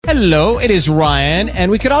Hello, it is Ryan,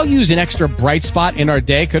 and we could all use an extra bright spot in our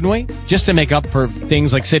day, couldn't we? Just to make up for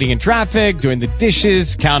things like sitting in traffic, doing the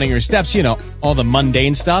dishes, counting your steps, you know, all the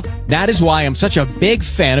mundane stuff. That is why I'm such a big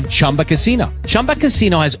fan of Chumba Casino. Chumba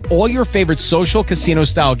Casino has all your favorite social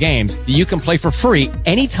casino-style games that you can play for free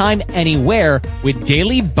anytime, anywhere with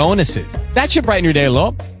daily bonuses. That should brighten your day a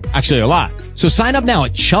little. Actually, a lot. So sign up now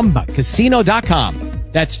at ChumbaCasino.com.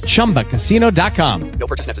 That's ChumbaCasino.com. No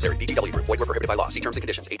purchase necessary. VGW Group. Void where prohibited by law. See terms and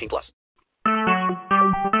conditions. 18 plus.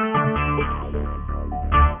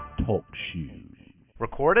 Talk shoes.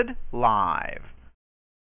 Recorded live.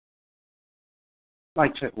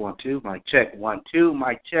 Mic check 1 2. Mic check 1 2.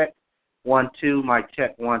 Mic check 1 2. Mic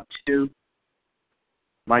check 1 2.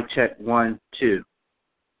 Mic check 1 2.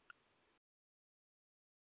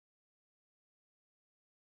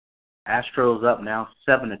 Astros up now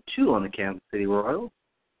 7-2 on the Kansas City Royals,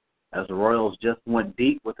 as the Royals just went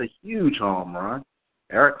deep with a huge home run.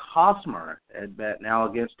 Eric Hosmer at bat now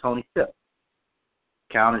against Tony Sipp.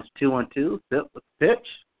 Count is 2-2. Sipp with the pitch,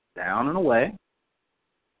 down and away.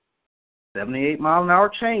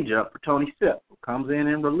 78-mile-an-hour changeup for Tony Sipp, who comes in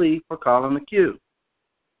relief for Colin McHugh.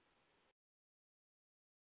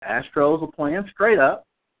 Astros are playing straight up,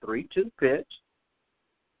 3-2 pitch.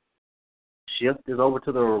 Shift is over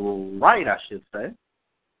to the right, I should say,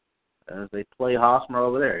 as they play Hosmer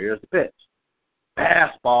over there. Here's the pitch.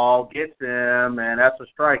 Fastball gets him, and that's a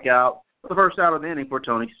strikeout for the first out of the inning for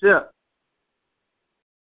Tony Sipp.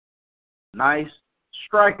 Nice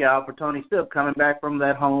strikeout for Tony Sipp coming back from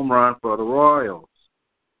that home run for the Royals.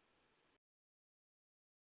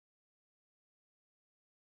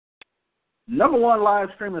 Number one live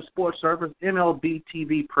streaming sports service, MLB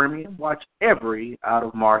TV Premium. Watch every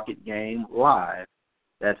out-of-market game live.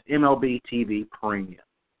 That's MLB TV Premium.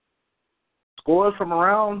 Scores from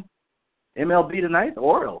around MLB tonight, the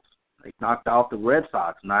Orioles. They knocked off the Red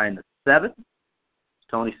Sox 9-7.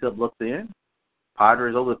 Tony Sipp looks in.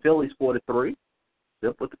 Padres over the Phillies 4-3.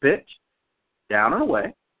 Sipp with the pitch. Down and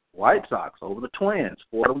away. White Sox over the Twins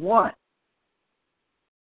 4-1.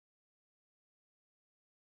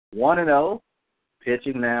 1-0,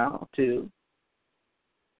 pitching now to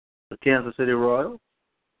the Kansas City Royals.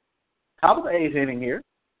 Top of the 8th inning here.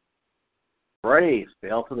 Prairie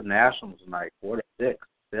fell to the Nationals tonight, 4-6.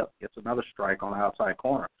 Sipp gets another strike on the outside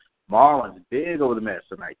corner. Marlins big over the Mets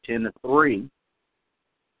tonight, 10-3.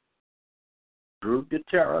 Drew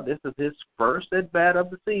Gutierrez, this is his first at-bat of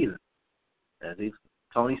the season. As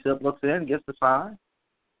Tony Sipp looks in, gets the sign.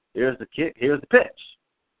 Here's the kick, here's the pitch.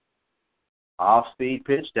 Off-speed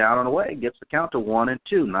pitch, down and away, gets the count to 1-2.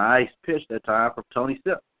 Nice pitch that time from Tony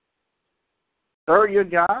Sipp. Third-year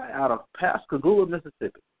guy out of Pascagoula,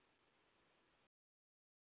 Mississippi.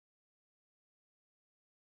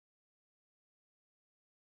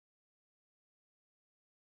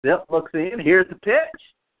 Sipp looks in, here's the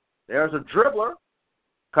pitch. There's a dribbler.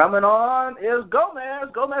 Coming on is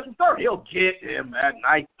Gomez. Gomez from third. He'll get him. That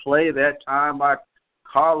nice play that time by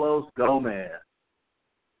Carlos Gomez.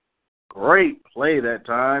 Great play that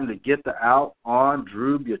time to get the out on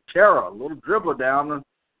Drew Gutierrez. A little dribbler down the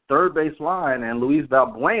third base line, and Luis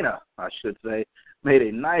Valbuena, I should say, made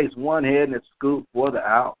a nice one-handed scoop for the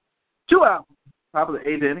out. 2 out, top of the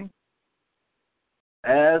 8th inning,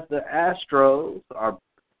 as the Astros are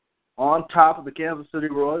on top of the Kansas City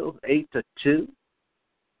Royals, 8-2.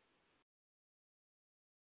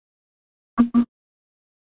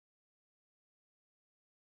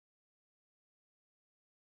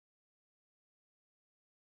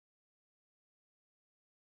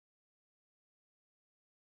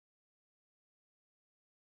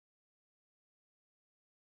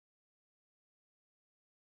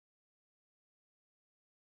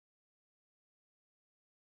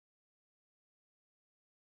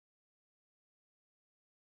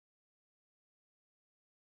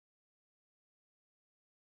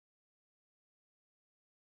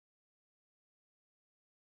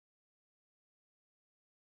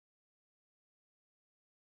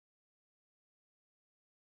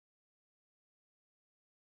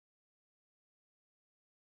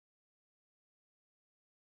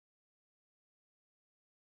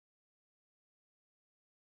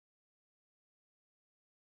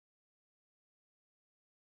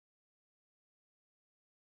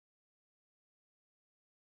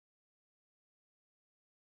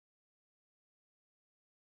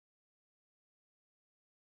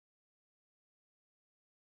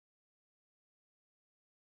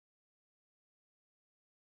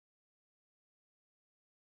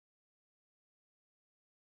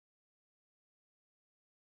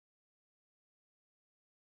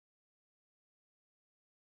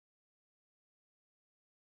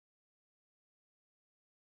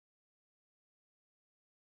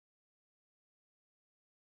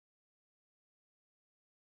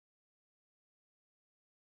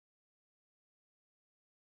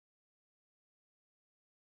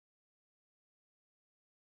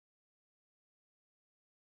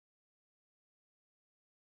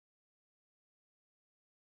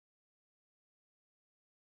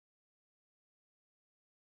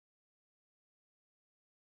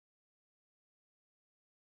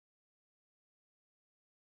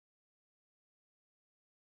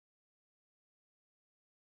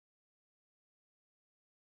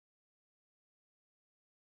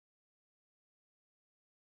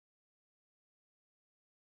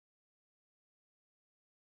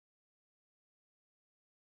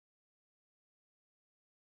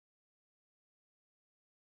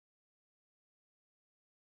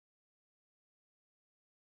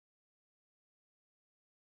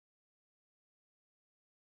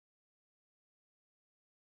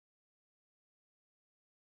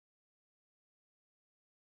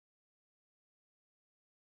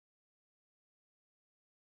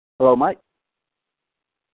 Hello, Mike.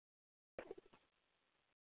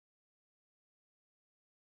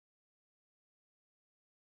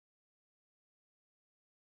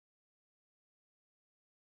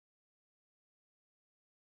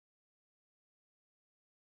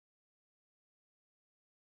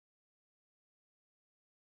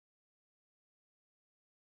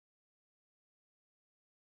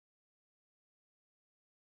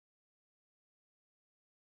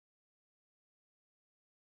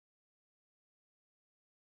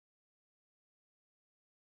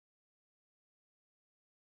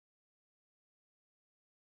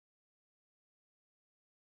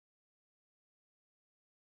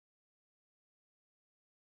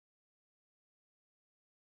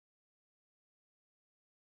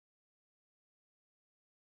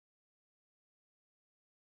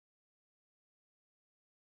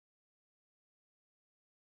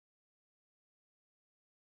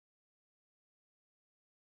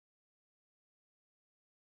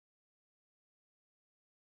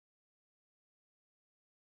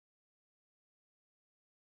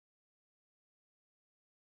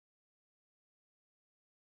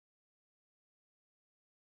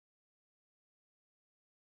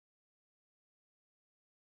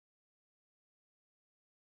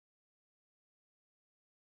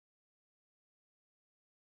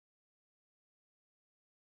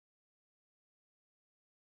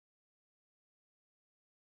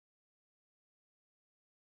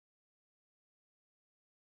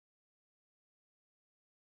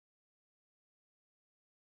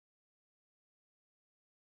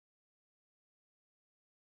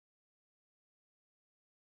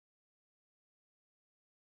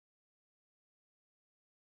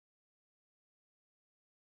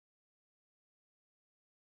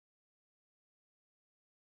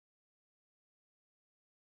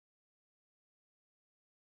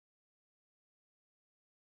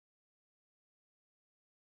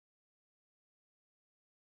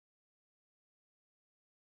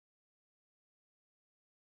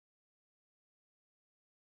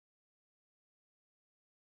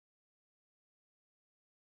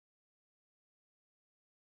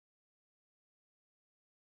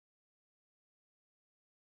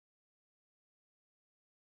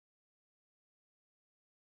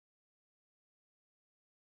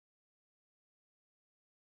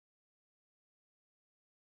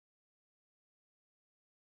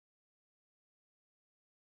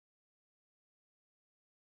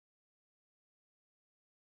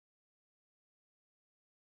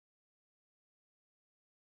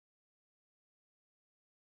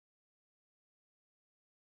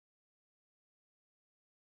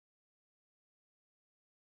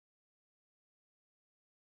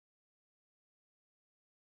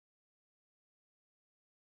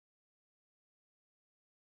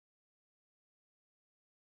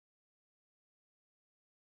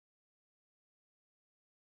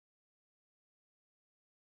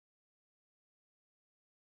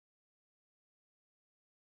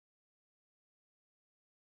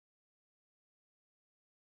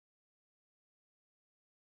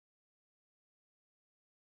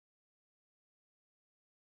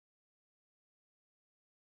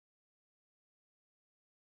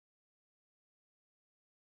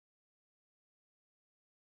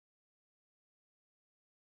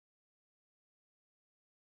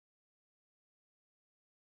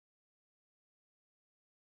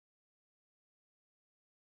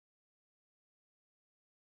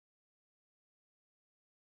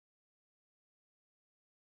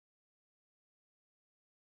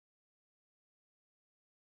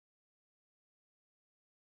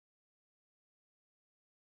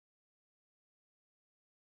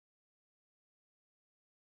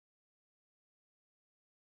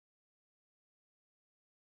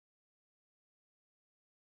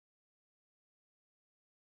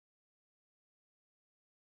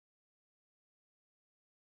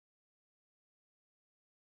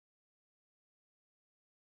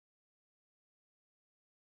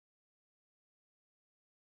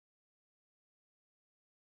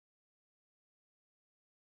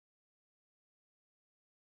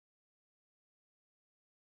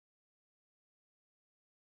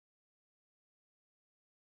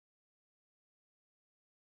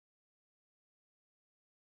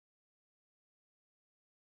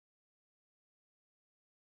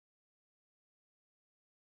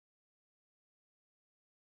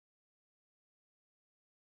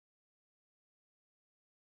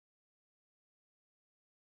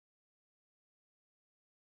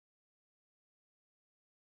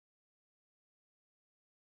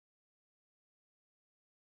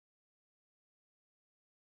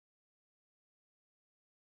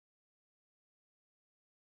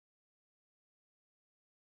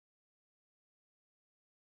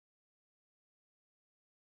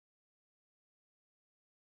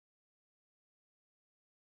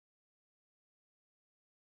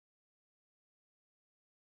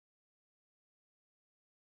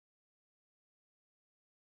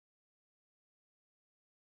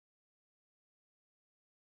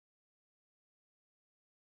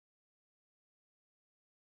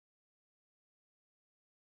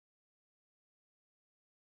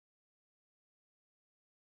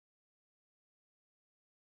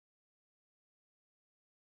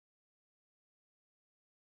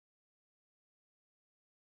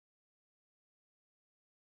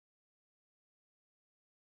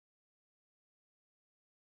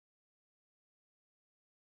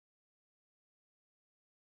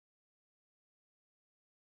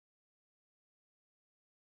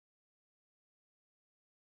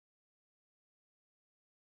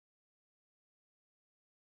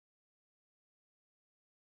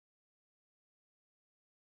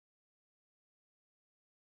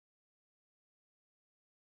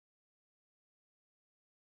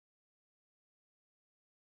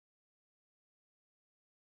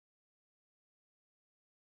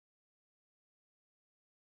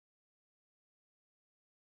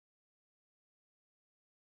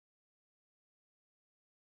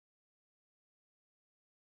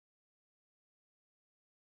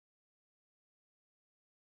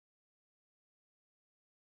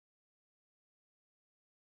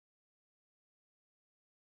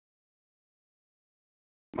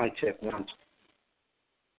 Mic check one.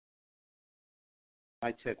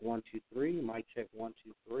 Mic check 1 2 3. Mic check 1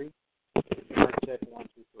 2 3. Mic check 1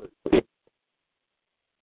 2 3.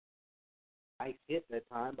 Nice hit that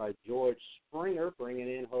time by George Springer, bringing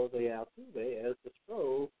in Jose Altuve as the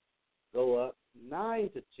Stros go up 9-2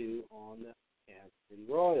 on the Kansas City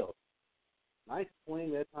Royals. Nice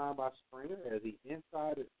swing that time by Springer as he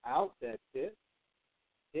insided out that pitch,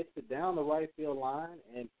 hits it down the right field line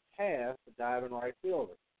and past the diving right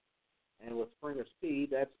fielder. And with Springer's speed,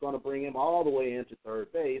 that's going to bring him all the way into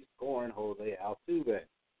third base, scoring Jose Altuve.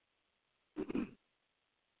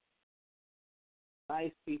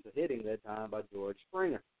 Nice piece of hitting that time by George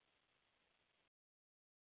Springer.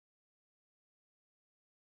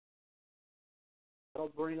 That'll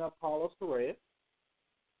bring up Carlos Correa.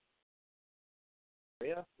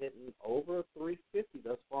 Correa hitting over 350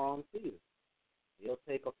 thus far on the season. He'll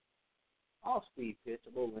take a off-speed pitch, a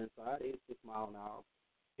little inside, 86-mile-an-hour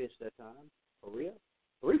pitch that time. Correa,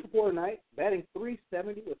 3 for 4 tonight, batting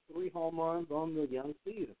 .370 with 3 home runs on the young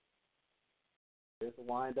season. Here's the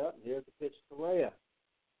windup, and here's the pitch to Correa.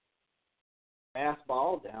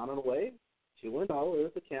 Fastball down and away. 2-0.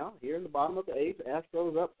 Here's the count. Here in the bottom of the 8th,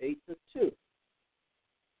 Astros up 8-2.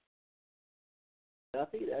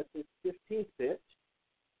 Duffy, that's his 15th pitch.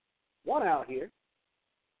 1 out here.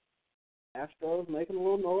 Astros making a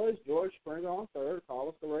little noise. George Springer on third.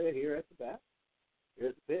 Carlos Correa here at the bat.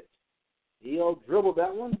 Here's the pitch. He'll dribble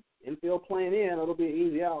that one. Infield playing in. It'll be an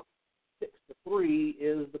easy out. 6-3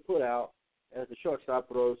 is the put out as the shortstop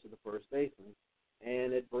throws to the first baseman.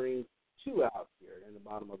 And it brings 2 outs here in the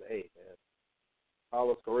bottom of the 8th. As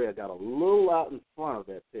Carlos Correa got a little out in front of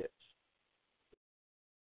that pitch.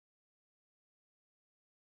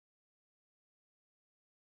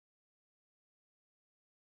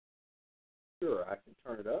 Sure, I can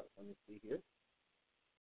turn it up. Let me see here.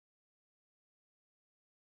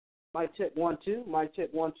 Mic check 1 2. Mic check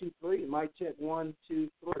 1 2 3. Mic check 1 2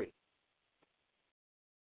 3.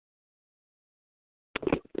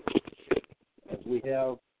 As we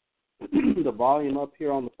have the volume up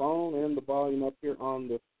here on the phone and the volume up here on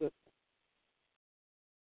the system.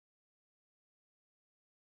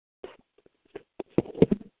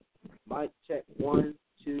 Mic check 1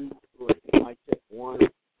 2 3. Mic check 1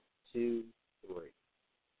 2 3.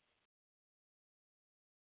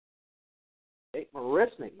 Jake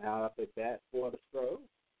Marisnick now up at bat for the Stros.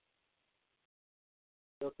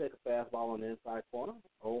 He'll take a fastball on the inside corner.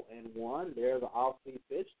 0-1. There's the off-speed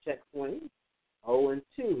pitch. Check swing. 0-2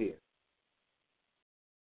 here.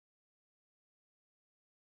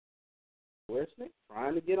 Marisnick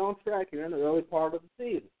trying to get on track here in the early part of the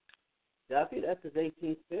season. Duffy, that's his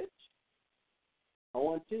 18th pitch.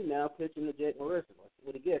 0-2 now pitching to Jake Marisnick. Let's see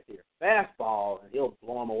what he gets here. Fastball, and he'll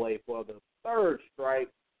blow him away for the third strike.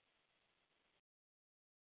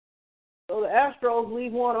 So the Astros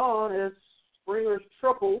leave one on as Springer's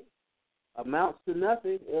triple amounts to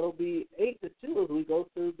nothing. It'll be 8-2 as we go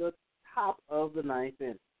to the top of the 9th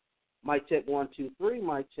inning. Mic check 1 2 3.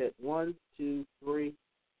 Mic check 1 2 3.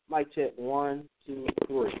 Mic check 1 2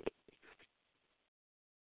 3.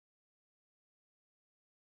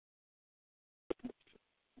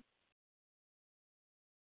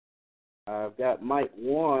 I've got mic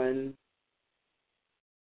 1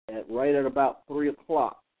 right at about 3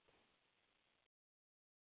 o'clock.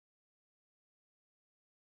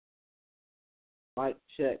 Mic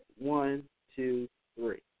check 1 2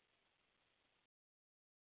 3.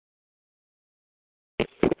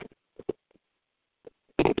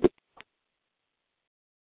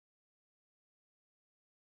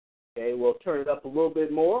 Okay, we'll turn it up a little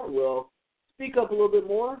bit more. We'll speak up a little bit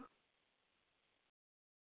more.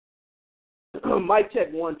 Mic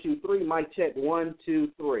check 1 2 3. Mic check 1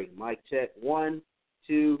 2 3. Mic check 1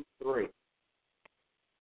 2 3.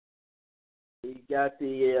 We got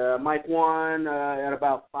the mic 1 at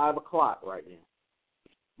about 5 o'clock right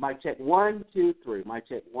now. Mic check 1 2 3. Mic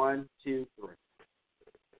check 1 2 3.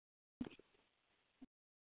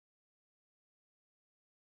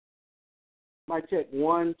 Mic check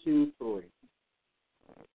 1 2 3.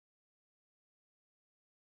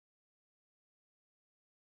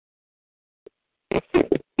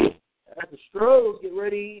 As the Stros get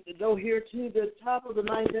ready to go here to the top of the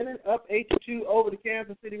 9th inning, up 8-2 over the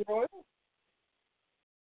Kansas City Royals.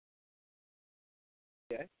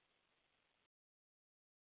 Okay.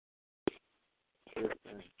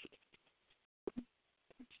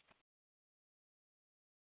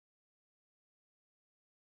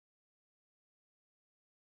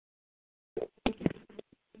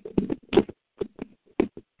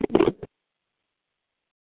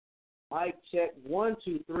 Mic check 1,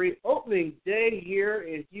 2, 3. Opening day here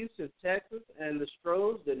in Houston, Texas, and the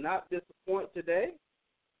Stros did not disappoint today.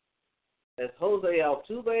 As Jose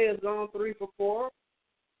Altuve has gone 3 for 4.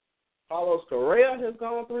 Carlos Correa has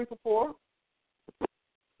gone 3 for 4.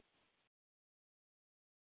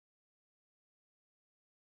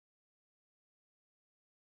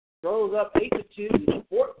 Stros up 8-2,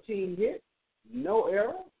 14 hits, no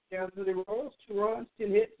error. Kansas City Royals, 2 runs,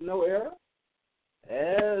 10 hits, no error.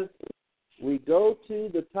 As we go to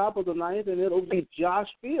the top of the ninth, and it'll be Josh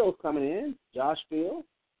Fields coming in. Josh Fields,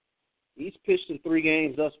 he's pitched in 3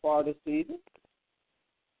 games thus far this season.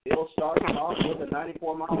 Fields starting off with a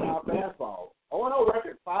 94-mile-an-hour fastball. 0-0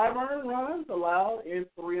 record, 5 earned runs allowed in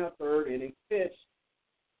 3 1/3 innings pitched.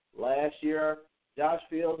 Last year, Josh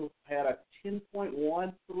Fields had a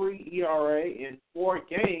 10.13 ERA in 4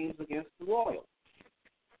 games against the Royals.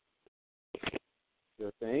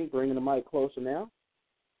 Sure thing, bringing the mic closer now.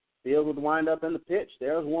 Fields would wind up in the pitch.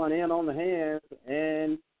 There's one in on the hands,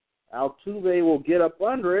 and Altuve will get up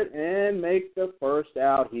under it and make the first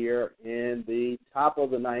out here in the top of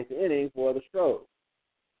the ninth inning for the Stros.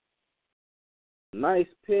 Nice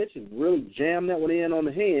pitch, and really jammed that one in on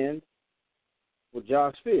the hands with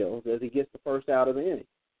Josh Fields as he gets the first out of the inning.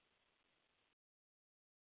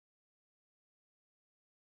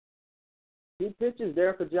 Two pitches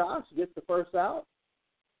there for Josh, gets the first out.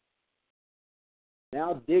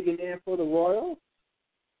 Now digging in for the Royals.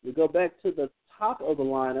 We go back to the top of the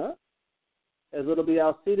lineup, as it'll be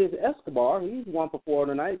Alcides Escobar. He's 1 for 4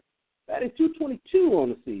 tonight, batting .222 on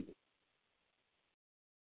the season.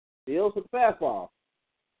 Fields with the fastball.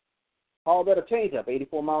 Called that a changeup,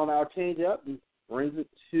 84-mile-an-hour changeup, and brings it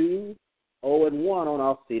to 0-1 on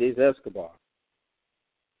Alcides Escobar.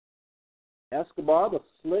 Escobar, the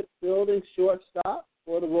slick fielding shortstop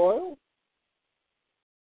for the Royals.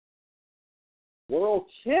 World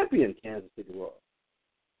champion Kansas City Royals.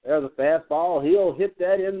 There's a fastball. He'll hit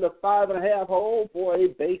that in the 5.5 hole for a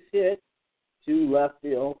base hit to left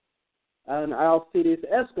field. And Alcides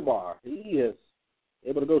Escobar, he is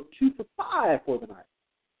able to go 2 for 5 for the night.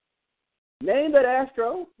 Named at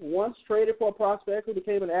Astro, once traded for a prospect who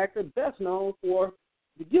became an actor, best known for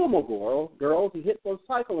the Gilmore Girls. He hit for a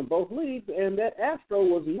cycle in both leagues, and that Astro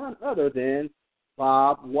was none other than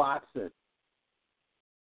Bob Watson.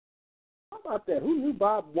 How about that? Who knew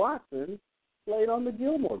Bob Watson played on the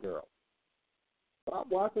Gilmore Girls? Bob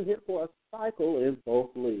Watson hit for a cycle in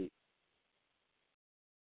both leagues.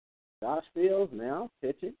 Josh Fields now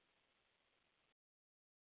pitching.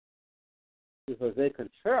 Jose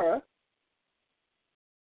Contreras.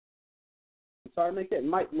 I'm sorry to make that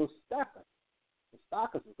Mike Moustakas.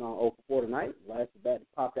 Moustakas has gone 0 for 4 tonight. Last bat he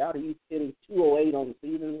popped out. He's hitting .208 on the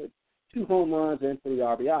season with 2 home runs and 3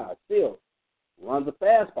 RBIs. Fields runs a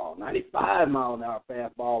fastball, 95-mile-an-hour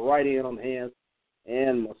fastball, right in on the hands,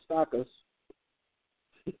 and Moustakas.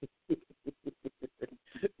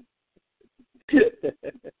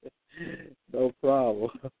 No problem.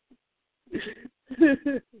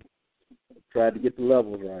 Tried to get the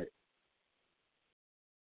levels right.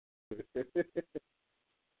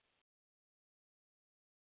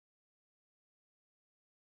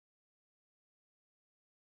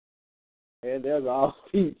 And there's an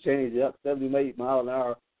off-speed change-up,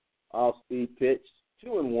 78-mile-an-hour off-speed pitch,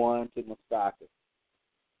 2-1 to Moustakas.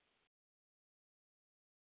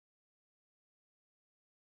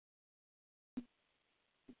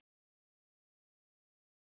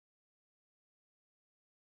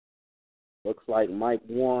 Looks like Mike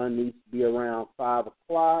 1 needs to be around 5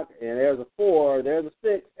 o'clock, and there's a 4, there's a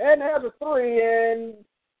 6, and there's a 3, and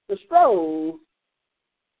the Stros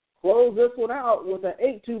close this one out with an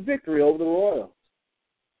 8-2 victory over the Royals.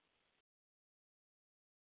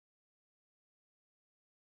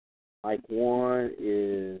 Mike 1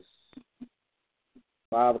 is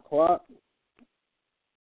 5 o'clock.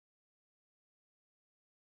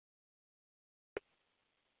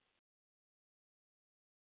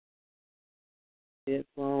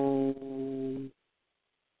 Headphones.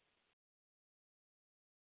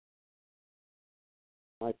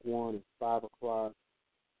 Mike 1 is 5 o'clock.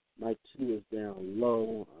 Mike 2 is down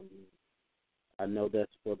low. I know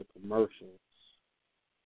that's for the commercials.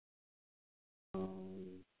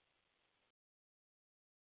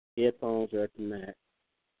 Headphones are at the max.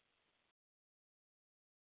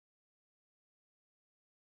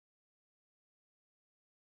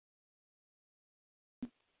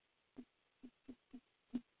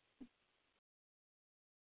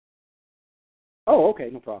 Oh, okay,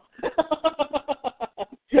 no problem.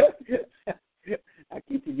 I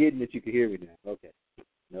keep forgetting that you can hear me now. Okay,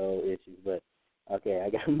 no issues. But, okay, I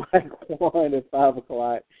got Mike 1 at 5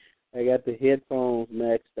 o'clock, I got the headphones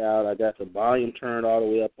maxed out. I got the volume turned all the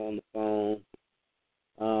way up on the phone.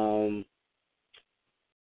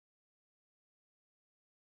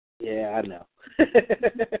 Yeah, I know.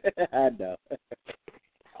 I know.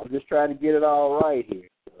 I'm just trying to get it all right here.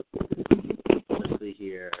 Let's see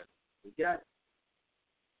here. We got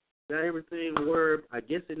everything where I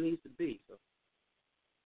guess it needs to be. So.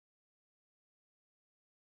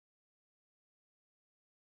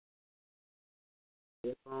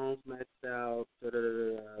 Headphones maxed out. Let's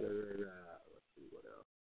see what else.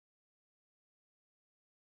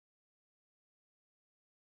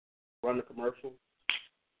 Run the commercial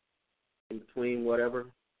in between whatever.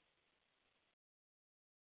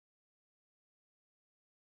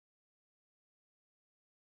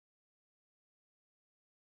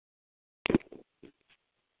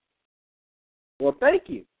 Well, thank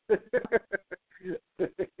you.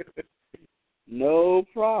 No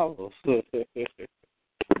problem.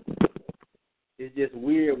 It's just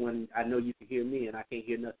weird when I know you can hear me and I can't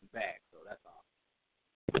hear nothing back, so that's all.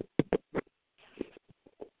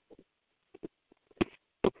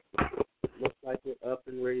 Looks like we're up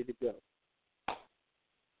and ready to go.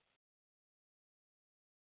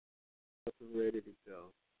 Up and ready to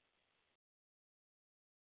go.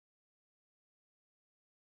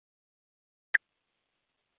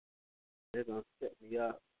 They're gonna set me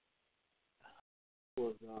up.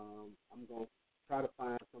 I'm gonna try to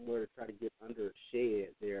find somewhere to try to get under a shed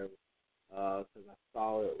there, because I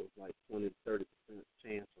saw it was like 20-30%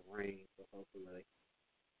 chance of rain, so hopefully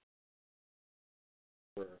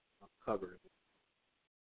I'm covered.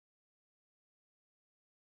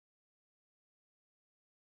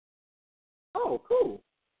 Oh, cool.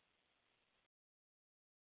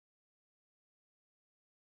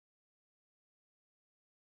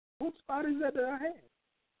 What spot is that I had?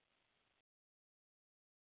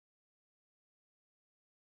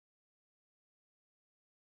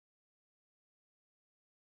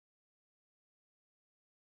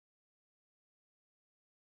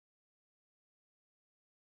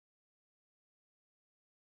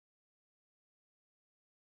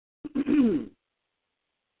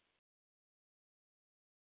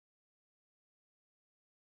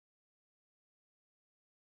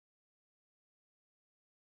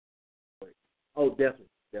 Oh, definitely.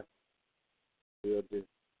 We'll do.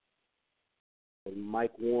 And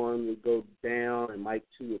mic 1 would go down and mic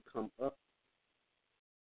 2 would come up.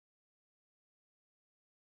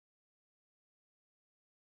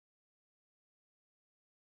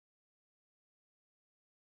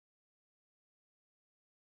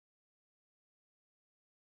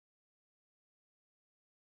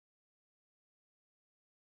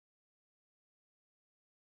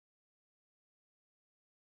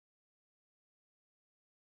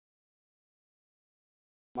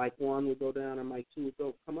 Mic 1 would go down and mic 2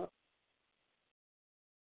 would come up.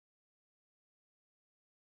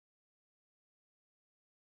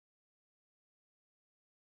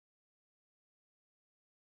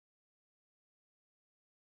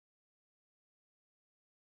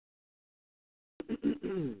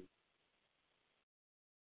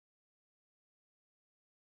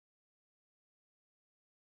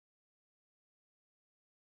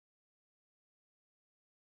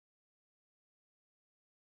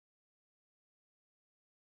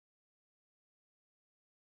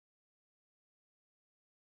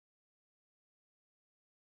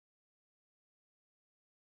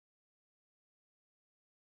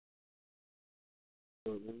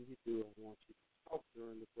 So when you do, I want you to talk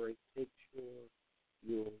during the break.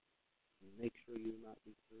 You'll make sure you're not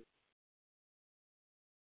disturbed.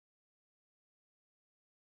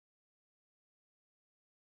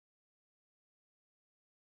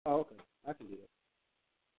 Oh, okay. I can do that.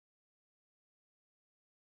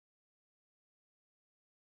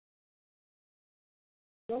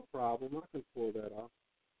 No problem. I can pull that off.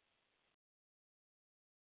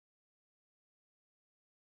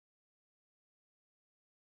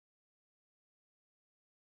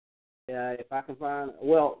 Yeah, if I can find,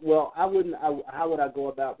 I wouldn't. How would I go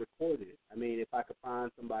about recording it? I mean, if I could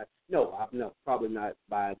find somebody. No, probably not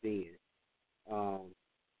by then. Um,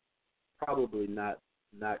 Probably not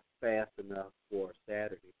fast enough for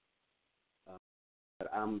Saturday. Uh,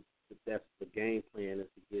 but that's the game plan is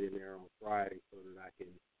to get in there on Friday so that I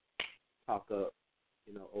can talk up,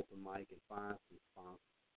 open mic and find some sponsors.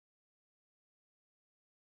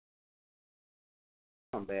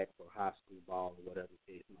 Come back for high school ball or whatever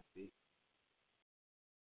the case might be.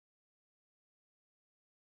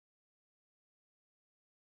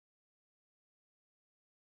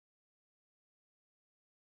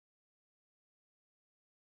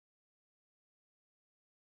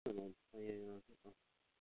 And I'm playing,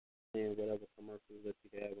 And whatever commercials that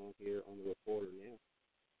you have on here on the recorder now.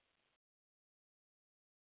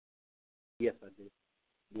 Yes, I do.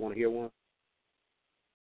 You want to hear one?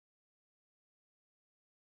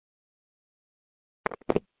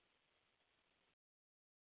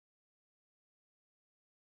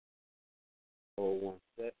 Hold one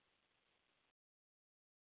sec.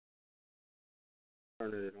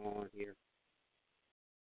 Turning it on here.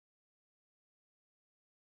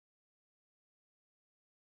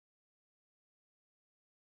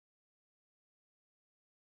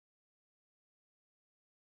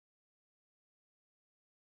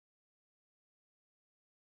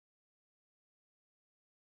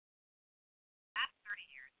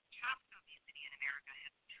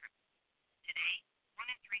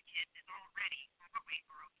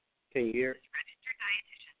 Can you hear? Registered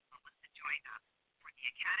dietitian Melissa joined us for the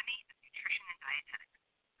Academy of Nutrition and Dietetics.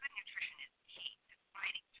 Good nutrition is key to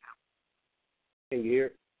fighting child. Can you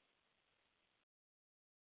hear?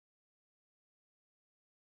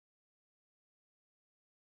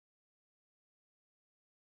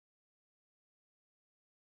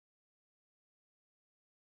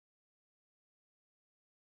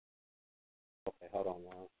 Okay, hold on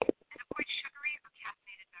one. And avoid sugary or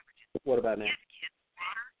caffeinated beverages. What about now? Give kids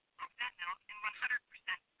water, low-fat milk, and 100%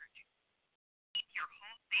 fruit juice. Keep your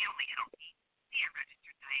whole family healthy. See a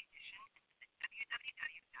registered dietitian and visit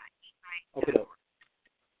www.eatright.org. Okay,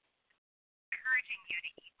 encouraging you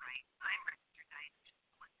to eat right. I'm registered dietitian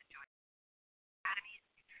Melissa Joy, Academy of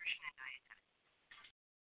Nutrition and Dietetics.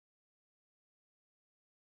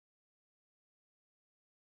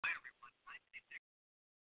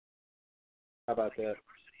 How about that?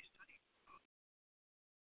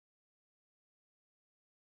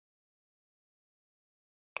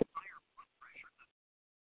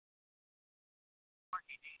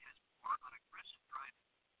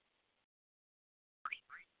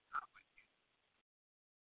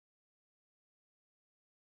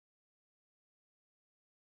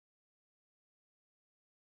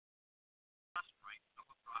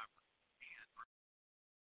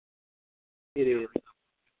 It is.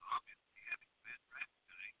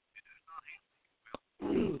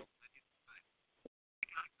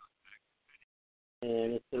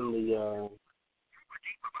 And it's in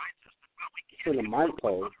the mic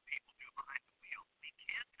hole.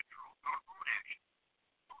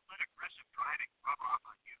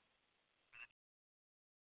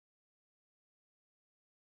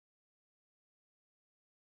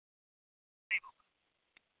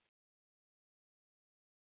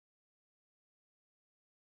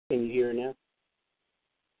 Can you hear it now?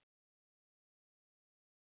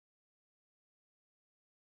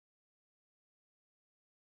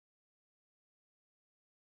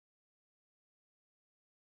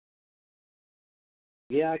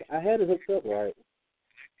 Yeah, I had it hooked up right.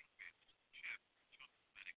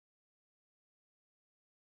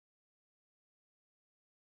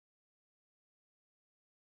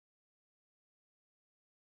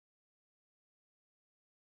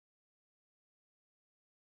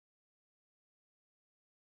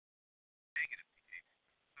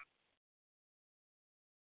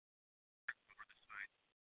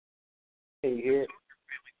 Can you hear it?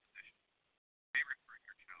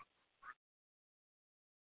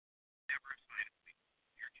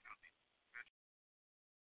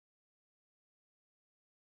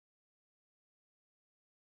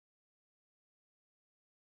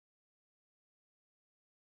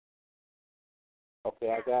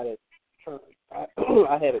 Okay, I got it.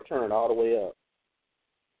 I had it turned all the way up.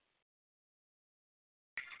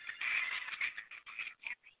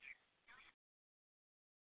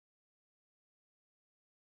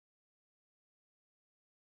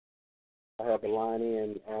 I have the line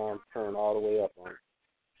in turned all the way up on it.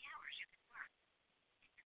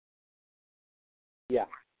 Yeah,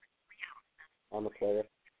 on the player.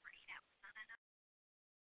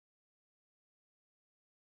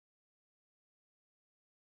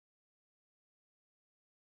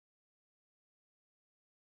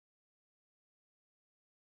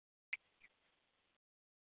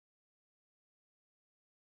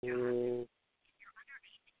 Mm,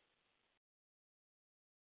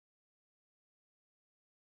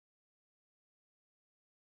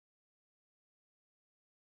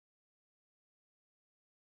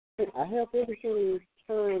 I have everything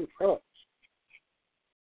turned up.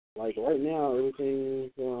 Like right now, everything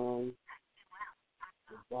the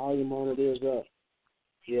volume on it is up.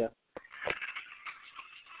 Yeah.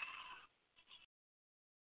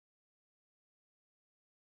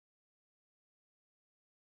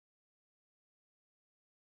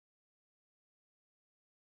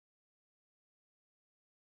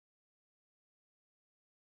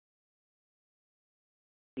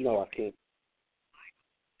 No, I can't.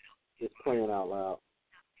 It's playing out loud.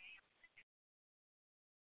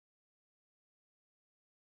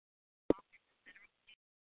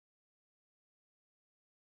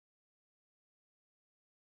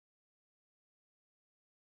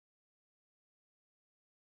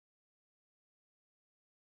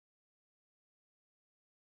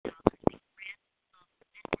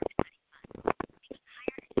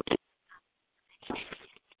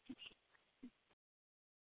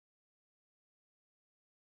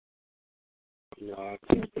 No, I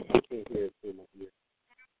can't hear it through my ear.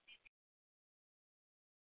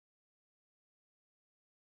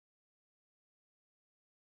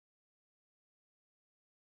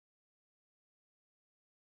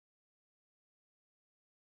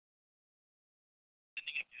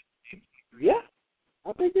 Yeah,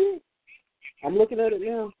 I think it is. I'm looking at it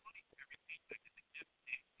now.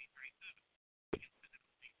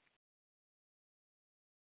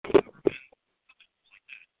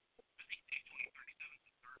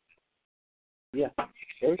 Yeah,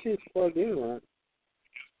 everything's plugged in, right?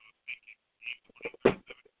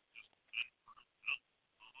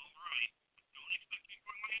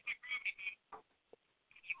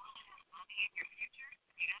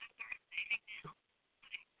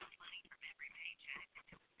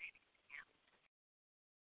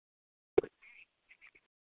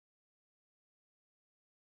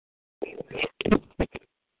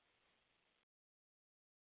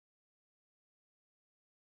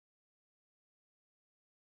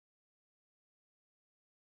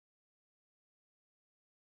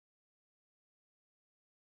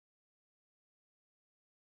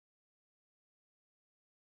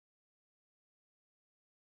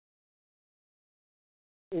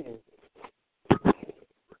 Mm-hmm.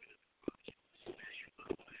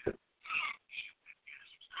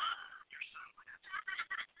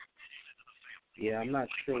 Yeah, I'm not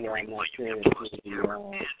sure why I'm not hearing it through the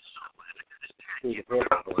headphones.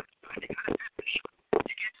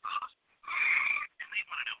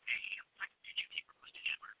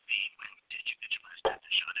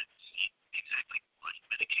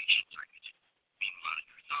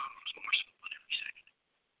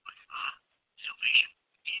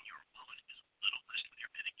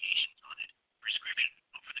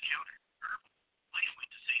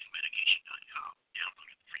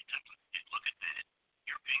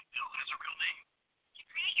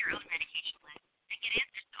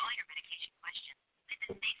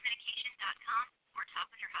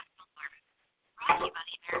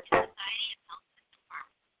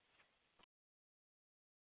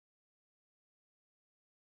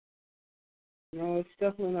 No, it's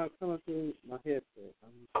definitely not coming through my headset.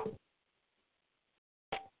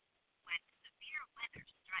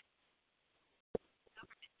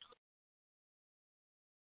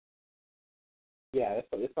 Yeah,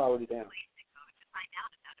 it's already down.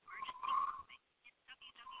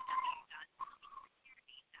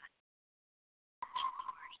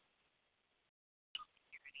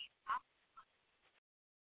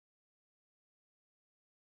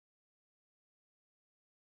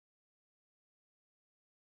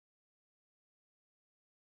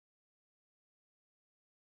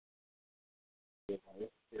 Yeah,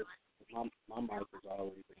 my mic is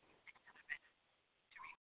already down.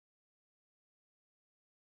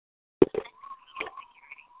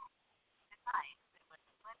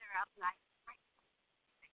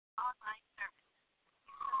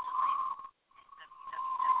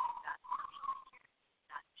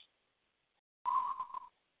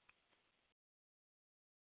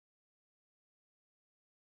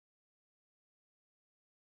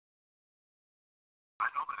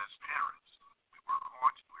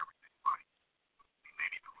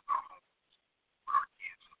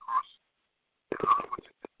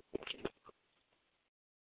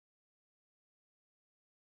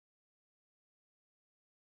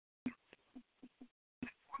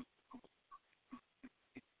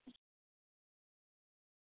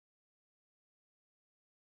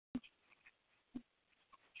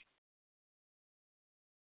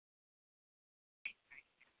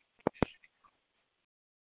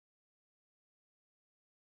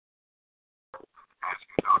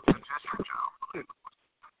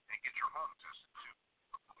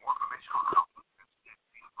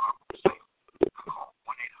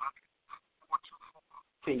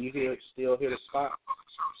 Can you still hear the spot?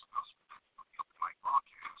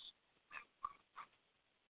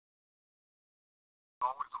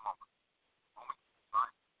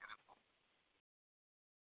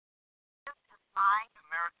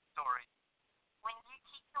 When you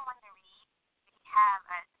teach someone to read, they have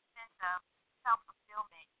a sense of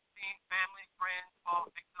self-fulfillment. Seeing family, friends fall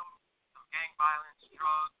victim of gang violence,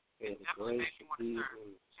 drugs, Okay, the definitely gray made me should want to be serve. in There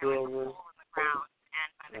was a silver, hole in the ground, and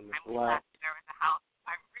by the and the time we black, left, there was a house.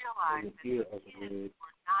 I and realized the that here the of the kids red.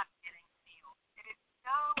 were not getting sealed. It is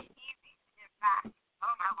so easy to give back. I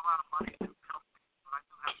don't have a lot of money to help me, but I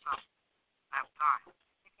do have some. I have time.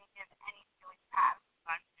 You can give any feeling you have.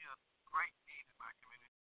 I see a great need in my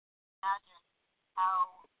community. Imagine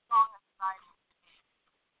how strong a society would be.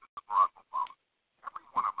 This is Barack Obama. Every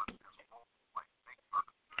one of us has a role to play. Make our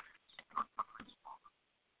communities and our country smaller.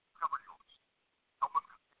 Cover yours. Help us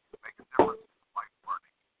continue to make a difference in the life of our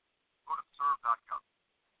nation. Go to serve.gov.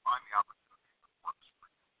 Find the opportunity that works for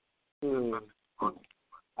you. This message is brought to you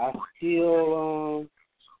by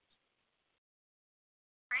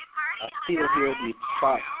I still hear these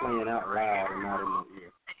spots playing out loud and not in my ear.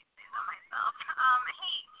 I didn't say that myself.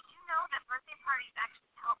 Hey, did you know that birthday parties actually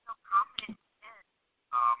help build confidence in kids?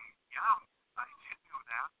 Yeah, I did know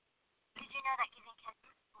that. Did you know that giving kids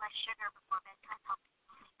less sugar before bedtime helps them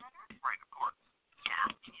sleep better? Right, of course. Yeah,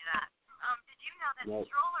 I knew that. Did you know that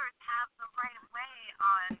strollers have the right of way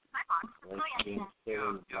on sidewalks? Oh, yeah.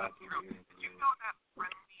 Yeah, That's true. Did you know that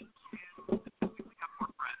friendly kids typically have more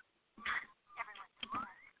friends? Everyone's one.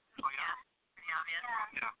 Oh, yeah? Pretty obvious.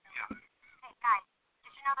 Yeah. Hey, guys,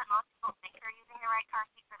 did you know that most people think they're using the right car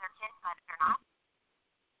seat for their kids, but they're not?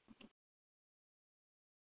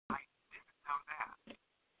 I didn't know that.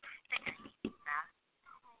 Take a seat, Matt.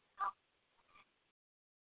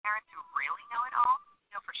 Parents who really know it all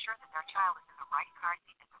know for sure that their child is in the right car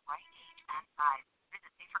seat at the right age and size.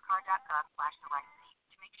 Visit safercar.gov/the-right seat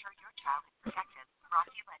to make sure your child is protected.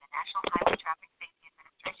 Brought to you by the National Highway Traffic Safety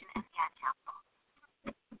Administration and the Ad Council.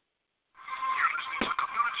 You're listening to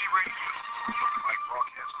Community Radio, Open Mic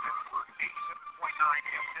Broadcast Network, 87.9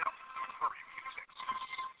 FM, Prairie, Texas.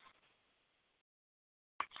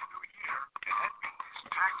 It's a new year, and that means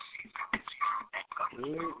tax season is here. I'm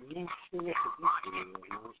not sure what the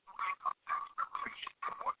issue is. Income tax preparation,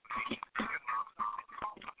 coordination, and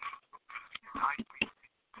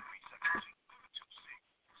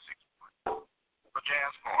the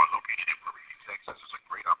Jazz Bar, located in Prairie, Texas, is a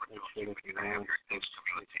great opportunity for you to have your next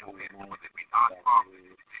community event, whether it be nonprofit,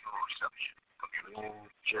 funeral reception, community,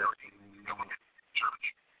 charity, government, church,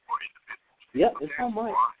 or individuals. Yep, The it's Jazz on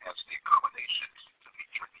mic. Bar has the accommodations to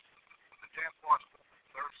meet your needs. The Jazz Bar is open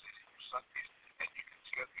Thursdays through Sundays, and you can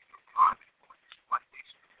schedule your time and points Mondays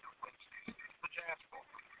through Wednesdays. The Jazz Bar,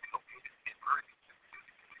 located in Prairie,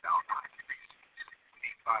 South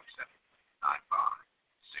 857-9566.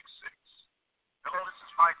 Hello, this is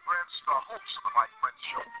Mike Prince, the host of the Mike Prince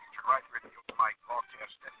Show, featured right here at the Open Mic Broadcast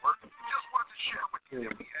Network. Just wanted to share with you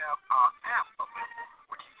that we have our app available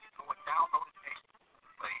where you can go and download it and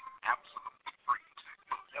play absolutely free.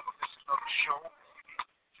 You'll never miss another show. You can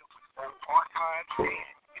with full archives and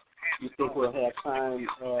You think we'll have time?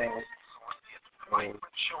 Mike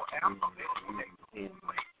Prince Show app available and you can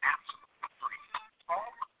play absolutely free. All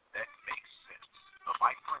that makes sense. The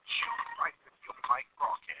Mike Prince Show right here at the Open Mic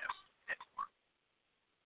Broadcast Network.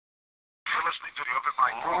 You're listening to the Open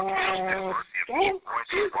Mic Broadcast Network. Boys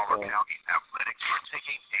and Waller County Athletics are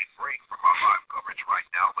taking a break from our live coverage right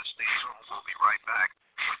now, but stay tuned. We'll be right back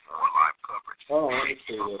with more live coverage. Oh, let me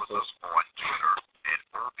see Keep up what with us on Twitter at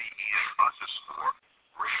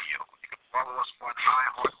OBN_radio. You can follow us on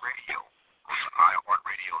iHeartRadio. Go to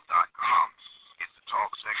iHeartRadio.com. Hit the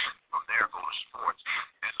talk section. From there, go to sports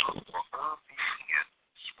and look for OBN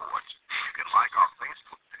Sports. You can like our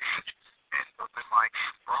Facebook page and Open Mic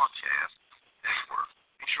Broadcast Network.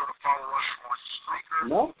 Be sure to follow us on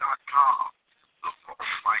Spreaker.com. Look for Open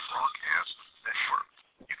Mic Broadcast Network.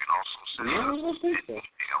 You can also send us an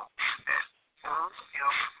email at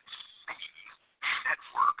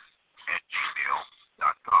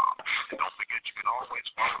ombnetwork@gmail.com. And don't forget, you can always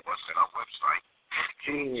follow us at our website,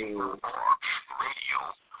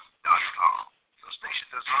 KGRradio.com. The station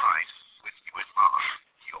designed with you in mind,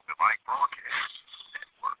 the Open Mic Broadcast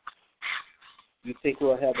Network. You think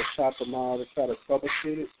we'll have a shop tomorrow to try to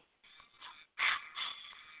troubleshoot it?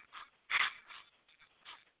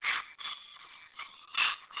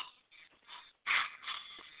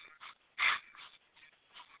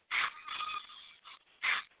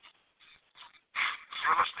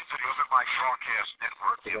 You're listening to the Open Mic Broadcast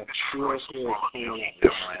Network, the Yeah, official sure, voice of sure, quality sure.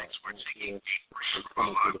 athletics. We're taking a break from our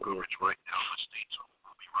live coverage right now. Let's stay tuned.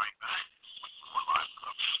 We'll be right back with more live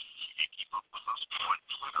coverage. You can keep up with us on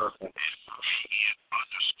Twitter Okay. at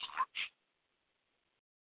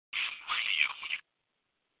OBN_radio.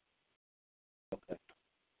 Okay.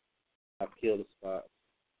 I've killed the spot.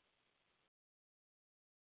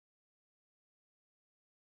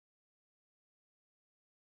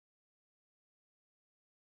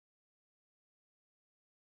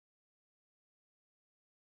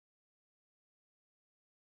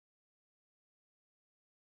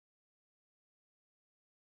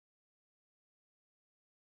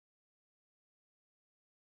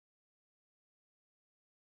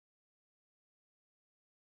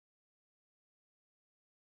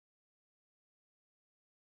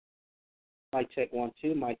 Mic check 1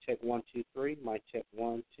 2. Mic check 1 2 3. Mic check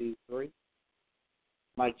 1 2 3.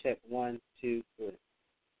 Mic check 1 2 3.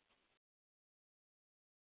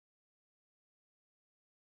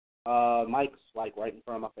 Mic's like right in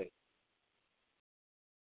front of my face.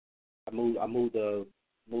 Moved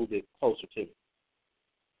it closer to me.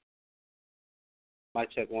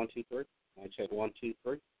 Mic check 1 2 3. Mic check 1 2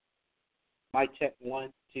 3. Mic check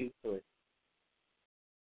 1 2 3.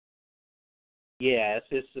 Yeah,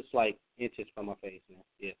 it's just like inches from my face now.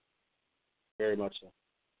 Yeah, very much so.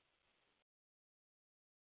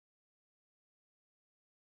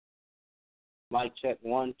 Mic check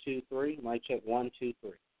 1 2 3. Mic check 1 2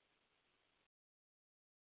 3.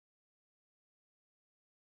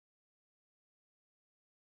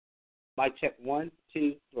 Mic check 1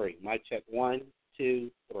 2 3. Mic check 1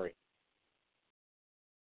 2 3.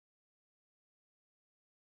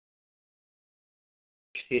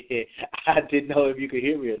 I didn't know if you could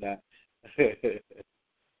hear me or not.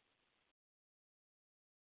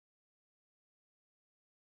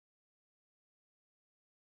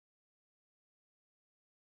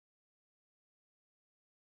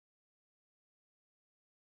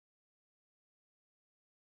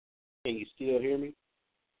 Can you still hear me?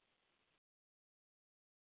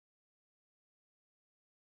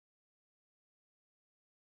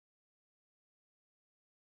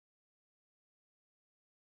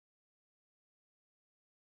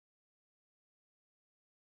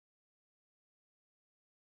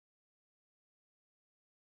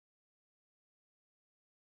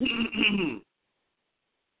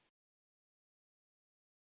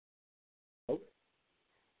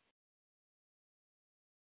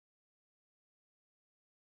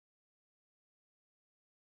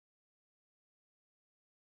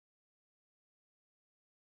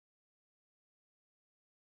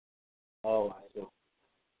 Oh, I see.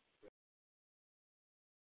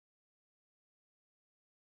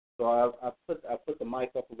 So I put the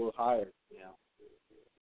mic up a little higher now.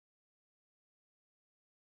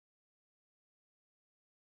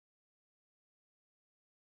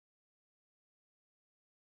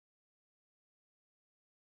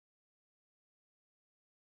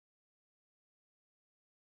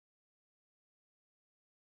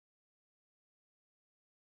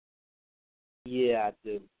 Yeah, I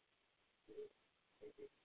do.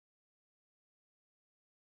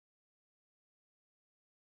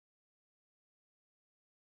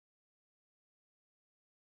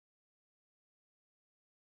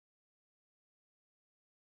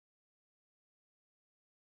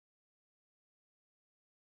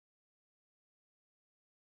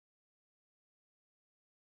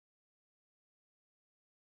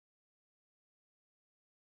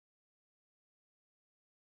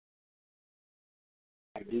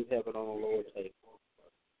 I do have it on a lower table.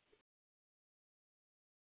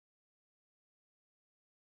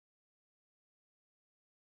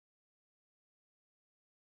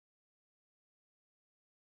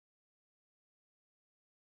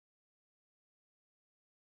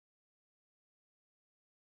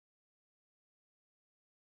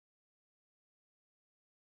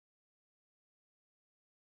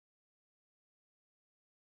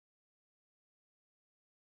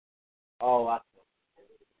 Oh, I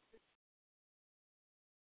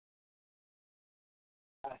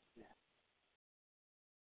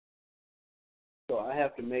so I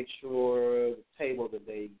have to make sure the table that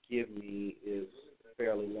they give me is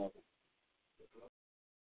fairly level.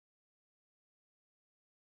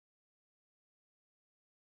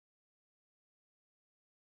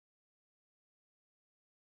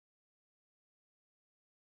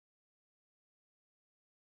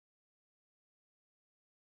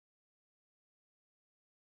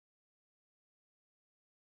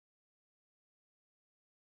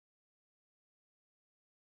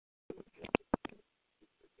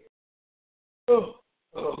 Oh,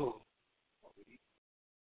 oh.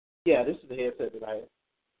 Yeah, this is the headset that I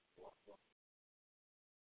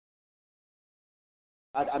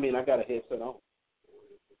have. I mean, I got a headset on.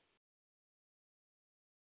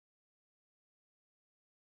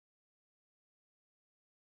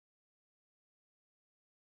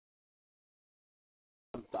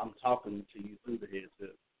 I'm talking to you through the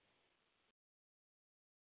headset.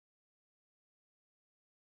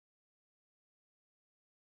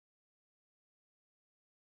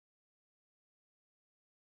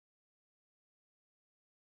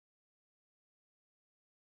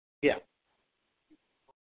 Yeah.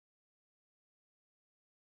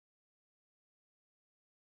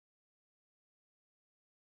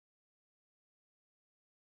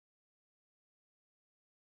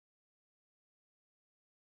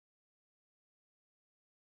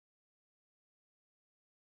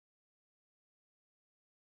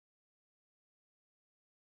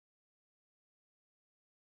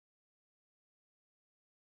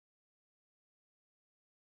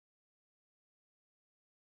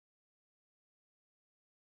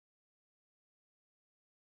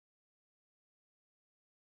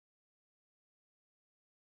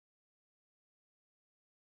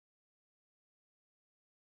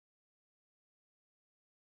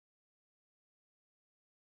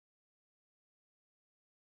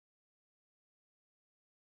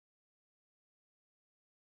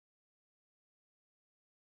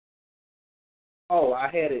 Oh, I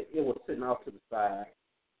had it. It was sitting off to the side.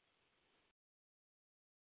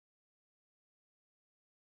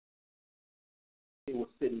 It was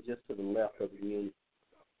sitting just to the left of the unit.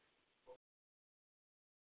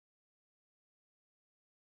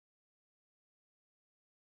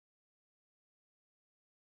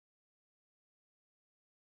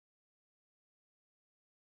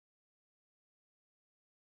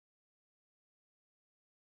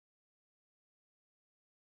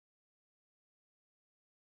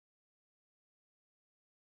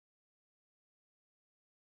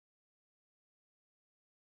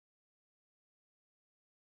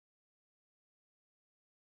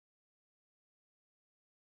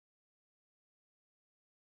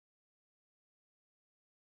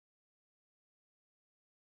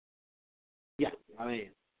 Yeah, I mean,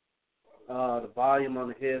 the volume on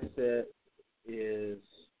the headset is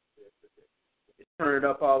it's turned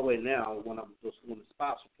up all the way now. When the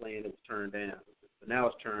spots were playing, it was turned down, but now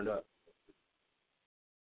it's turned up.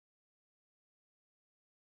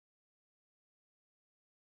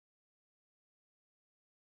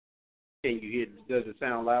 Can you hear? Does it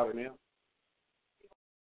sound louder now?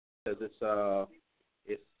 Because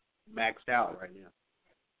it's maxed out right now.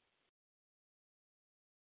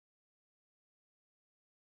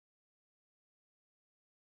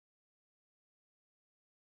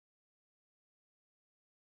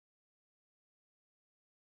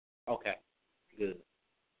 Okay, good.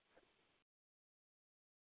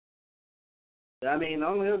 I mean, the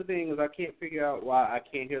only other thing is I can't figure out why I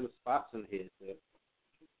can't hear the spots in the headset.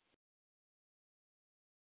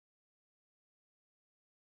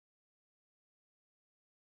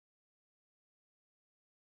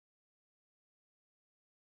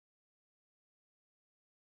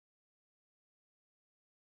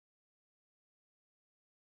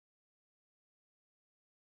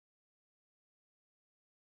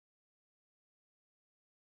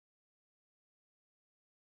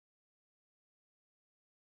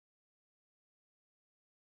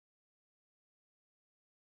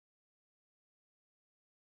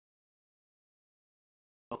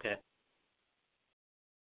 Okay.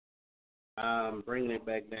 I'm bringing it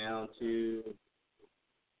back down to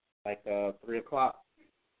like 3 o'clock.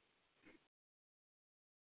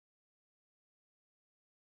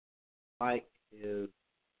 Mic is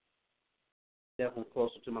definitely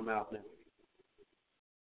closer to my mouth now.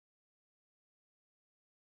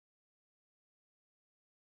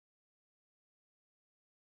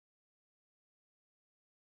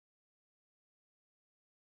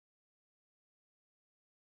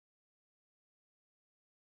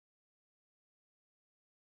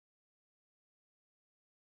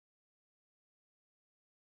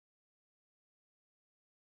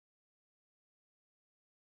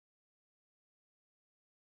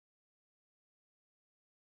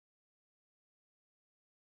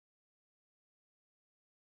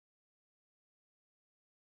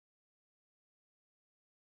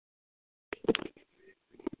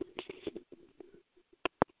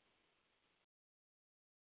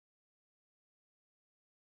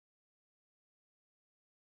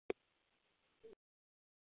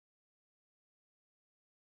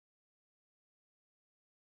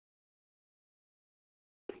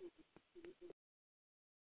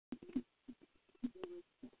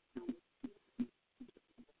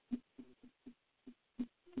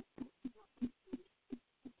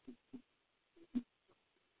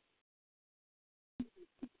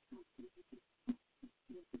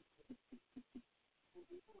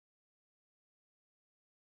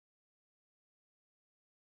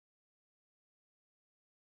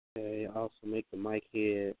 Okay, also make the mic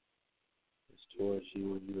head towards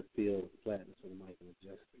you and you will feel the flatness of the mic and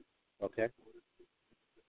adjust it. Okay?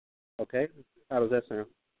 Okay? How does that sound?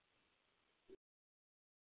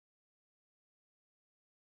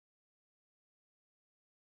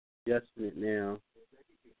 Adjusting it now.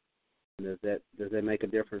 Does that make a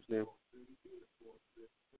difference now?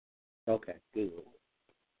 Okay, good.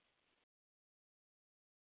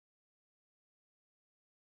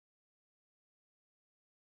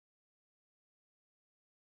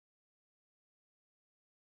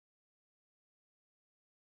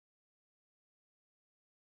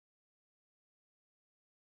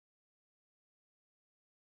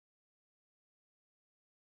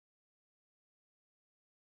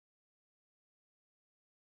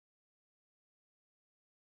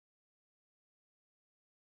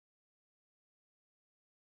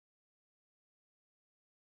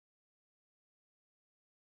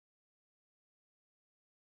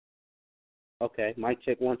 Okay, mic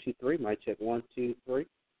check 1 2 3. Mic check 1 2 3.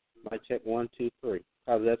 Mic check 1 2 3.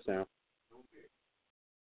 How does that sound?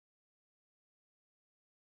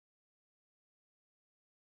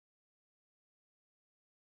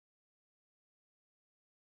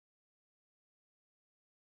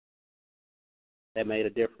 That made a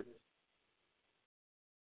difference.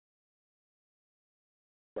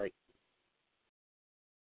 Right.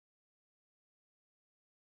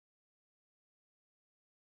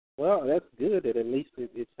 Well, that's good. That at least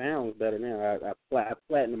it sounds better now. I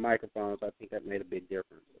flattened the microphones. I think that made a big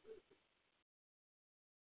difference.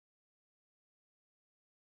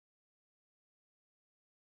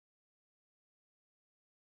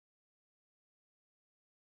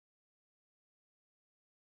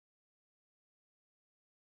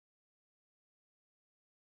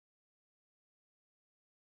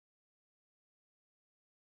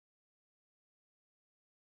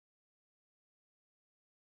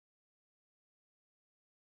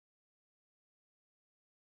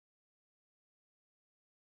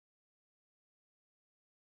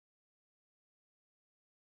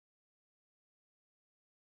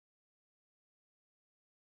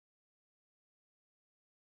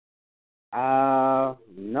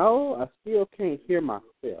 No, I still can't hear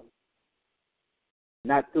myself.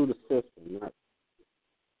 Not through the system. Not.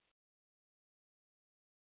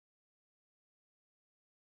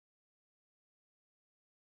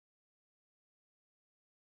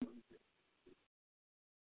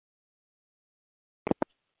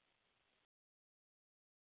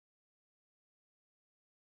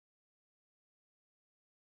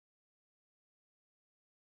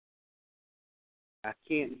 I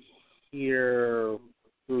can't hear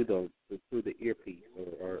through the earpiece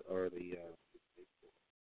or the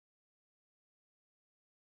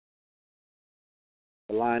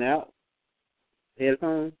line out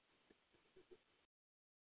headphones.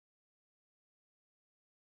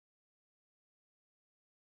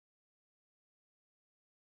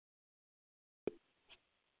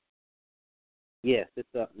 Yes, it's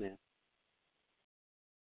up now.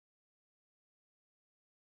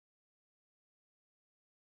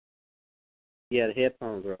 Yeah, the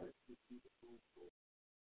headphones are on.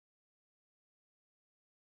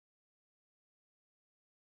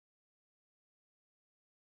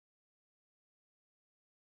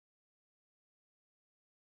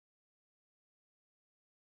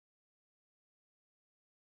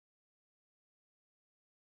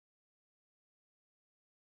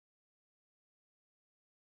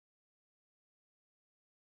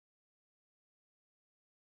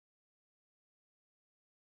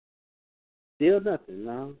 Still nothing,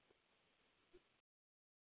 no.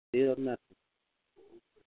 Still nothing.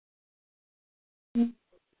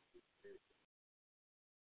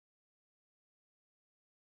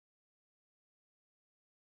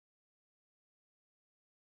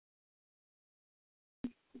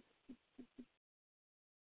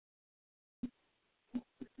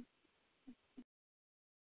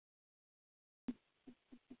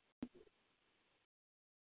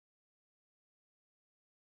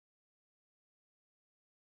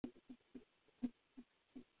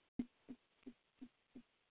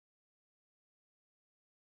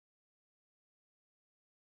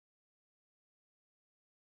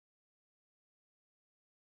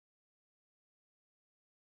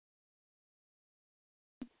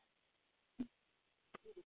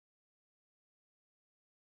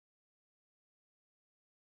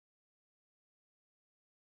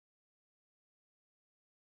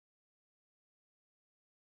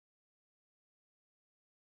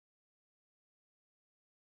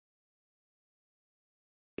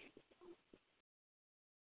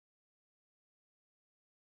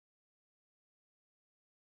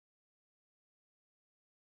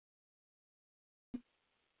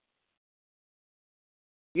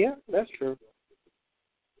 Yeah, that's true.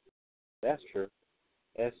 That's true.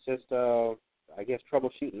 It's just I guess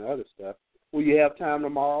troubleshooting the other stuff. Will you have time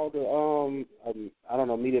tomorrow to I don't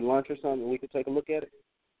know, meet at lunch or something? We could take a look at it.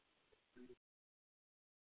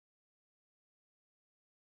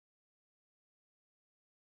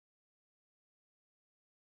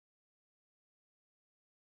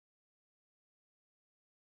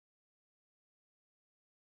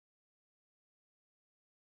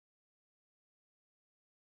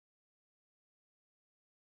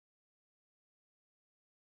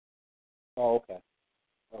 Oh, okay.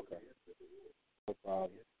 Okay. No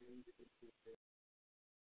problem.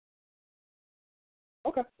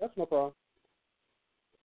 Okay, that's no problem.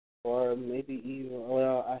 Or maybe even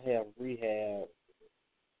well, I have rehab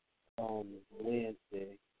on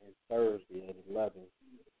Wednesday and Thursday at 11.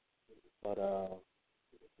 But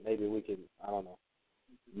maybe we can I don't know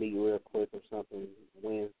meet real quick or something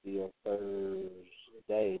Wednesday or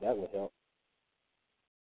Thursday. That would help.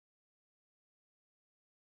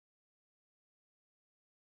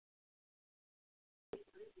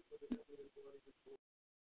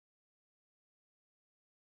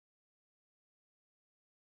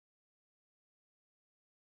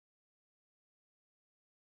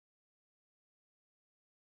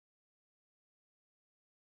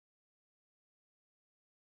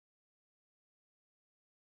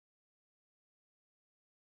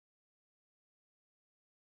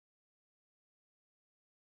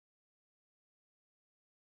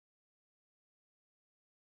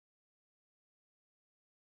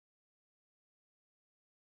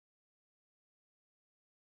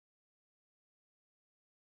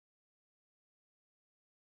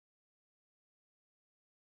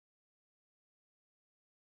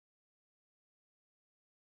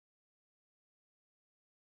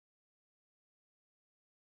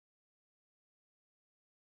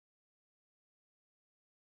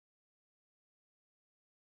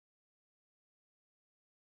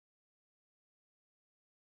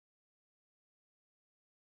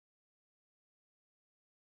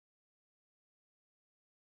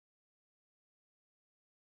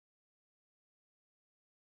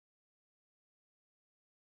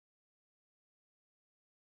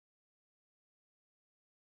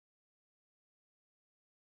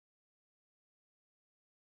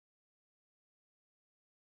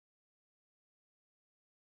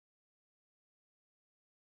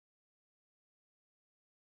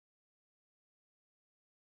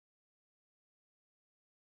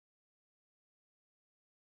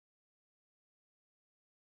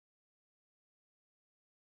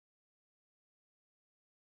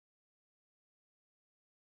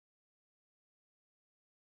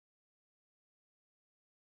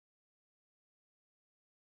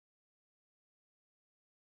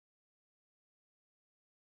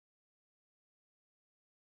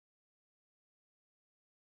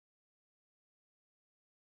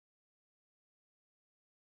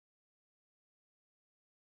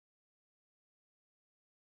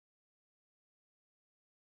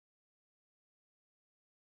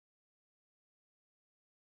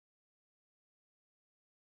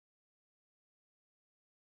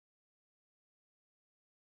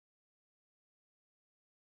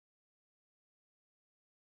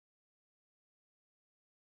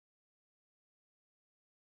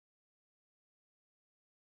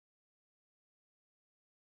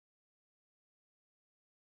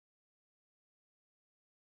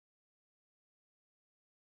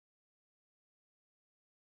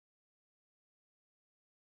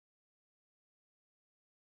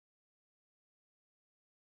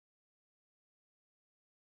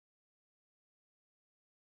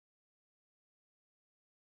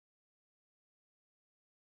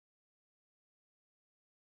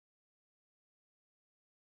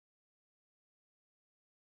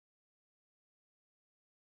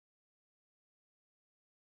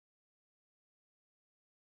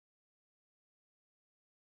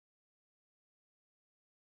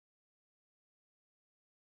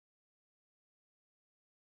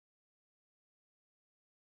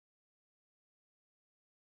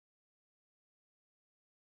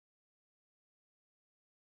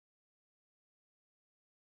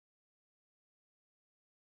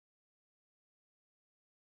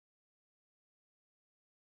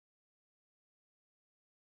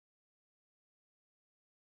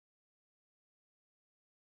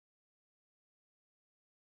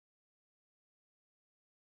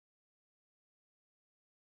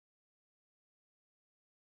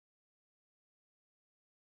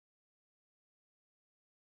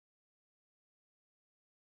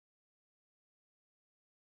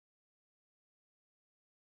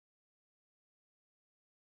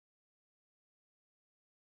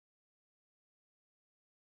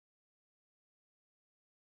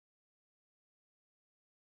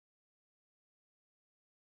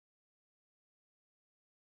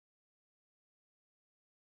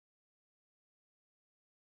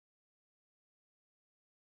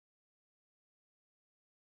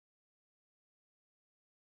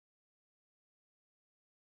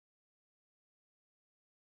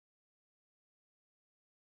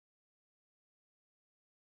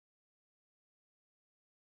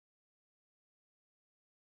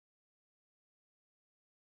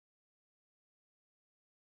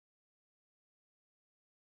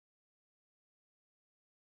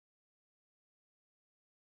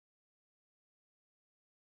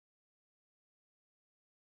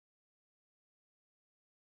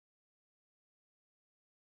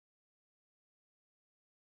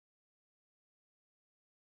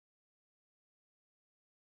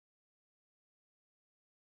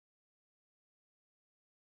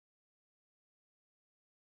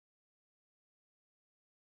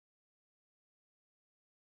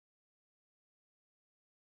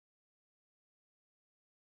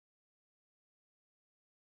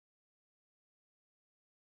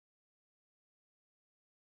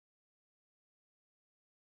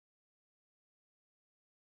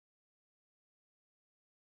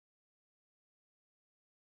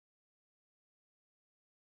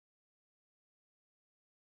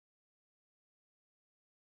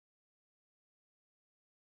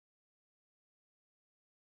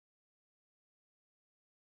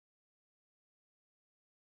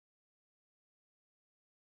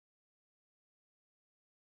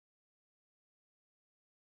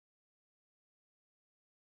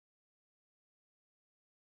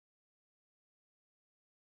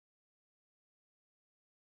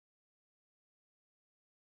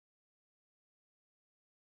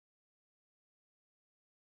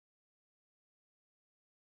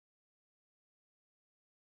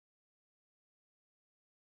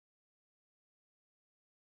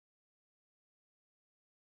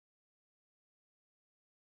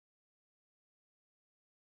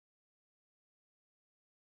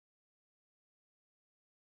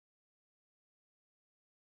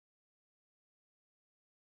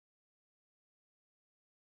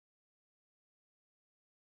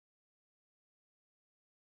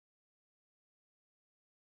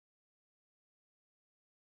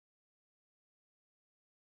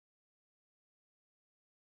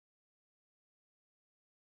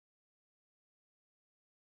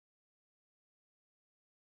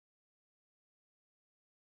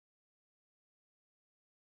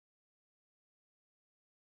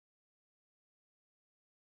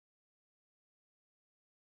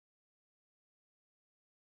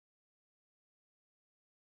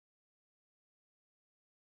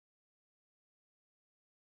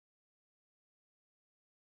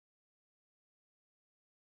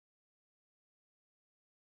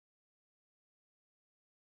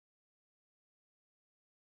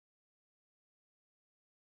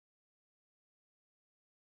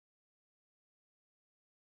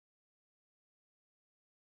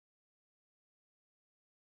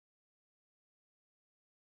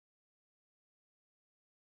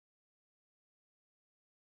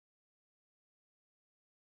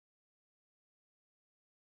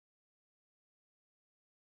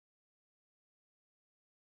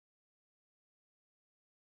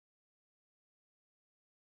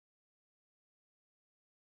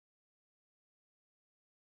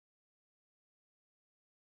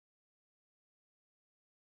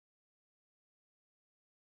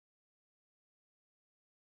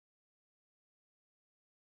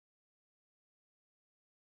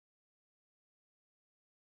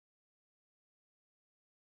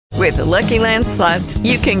 With the Lucky Land Slots,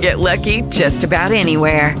 you can get lucky just about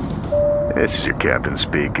anywhere. This is your captain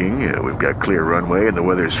speaking. We've got clear runway and the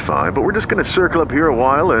weather's fine, but we're just going to circle up here a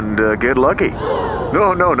while and get lucky.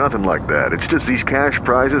 No, nothing like that. It's just these cash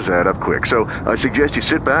prizes add up quick. So I suggest you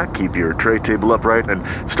sit back, keep your tray table upright,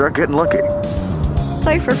 and start getting lucky.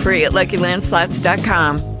 Play for free at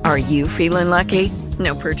LuckyLandSlots.com. Are you feeling lucky?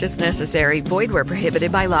 No purchase necessary. Void where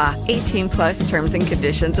prohibited by law. 18+ terms and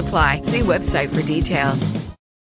conditions apply. See website for details.